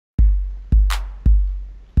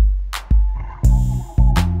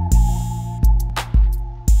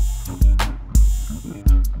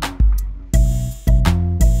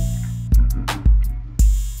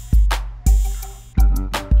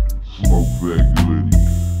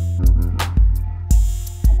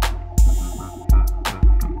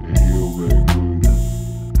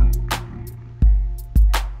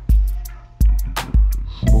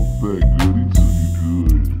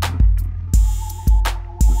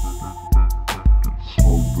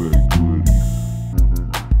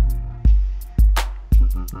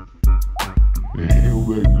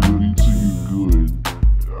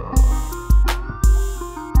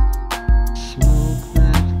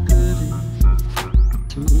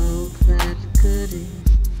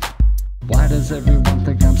Why does everyone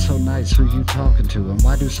think I'm so nice? Who you talking to? And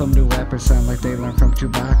why do some new rappers sound like they learned from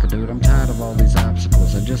Chewbacca, dude? I'm tired of all these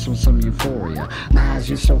obstacles, I just want some euphoria. My eyes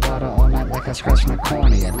used to water all night like I scratched my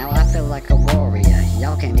cornea. Now I feel like a warrior,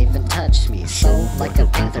 y'all can't even touch me. So like a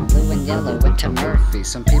panther, blue and yellow into Murphy.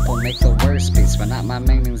 Some people make the worst beats, but not my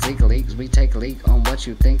main name's Zeke Leaks. We take a leak on what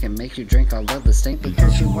you think and make you drink all of the stink.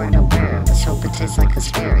 Because you weren't aware of this, hope it tastes like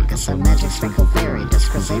asparagus. A magic sprinkle fairy, this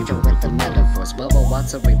Chris Angel with the metaphors. Bubba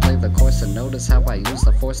Watson, we play the course and notice how I use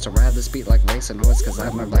the force to ride this beat like racing horse. Cause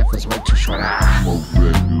my life was way too short. Smoke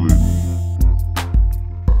back good.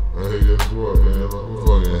 Hey, guess what, man? I'm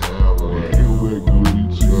fucking have one. Feel back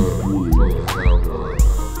good, you fucking have one.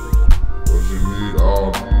 What you need,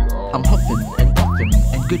 all. I'm huffing and puffing,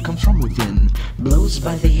 and good comes from within. Blows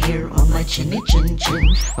by the hair on my chinny chin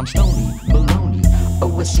chin. I'm stony, baloney,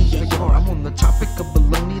 O-S-C-A-R. I'm on the topic of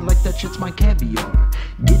baloney like that shit's my caviar.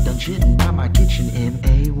 Get done shitting by my kitchen,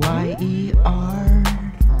 M-A-Y-E-R.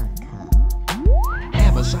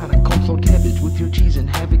 Have a side of coleslaw cabbage with your cheese and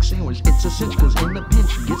havoc sandwich. It's a cinch, cause in the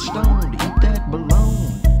pinch you get stoned. Eat that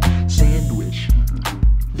bologna sandwich,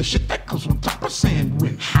 the shit that goes on top of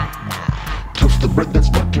sandwich. Toast the bread that's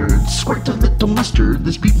buttered, squirt a little mustard.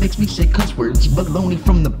 This beat makes me say cuss words. Bologna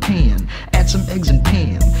from the pan, add some eggs and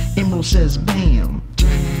Pam. Emerald says bam.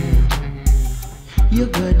 You're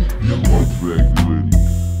good. You want back good.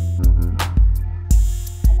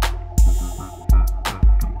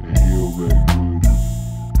 Hell back good.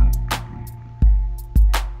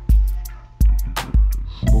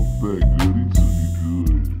 Smoke back good till you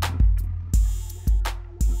good.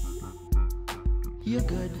 You're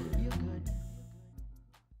good.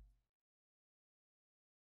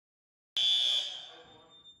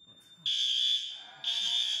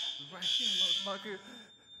 Right here, motherfucker.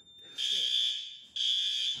 Shit.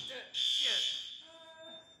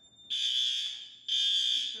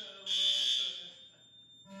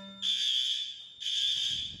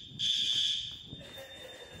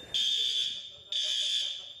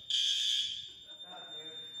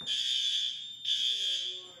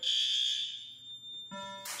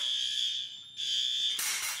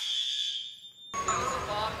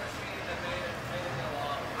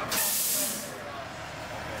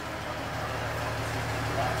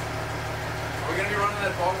 We're gonna be running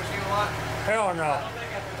that ball machine a lot? Hell no. I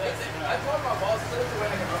told my boss,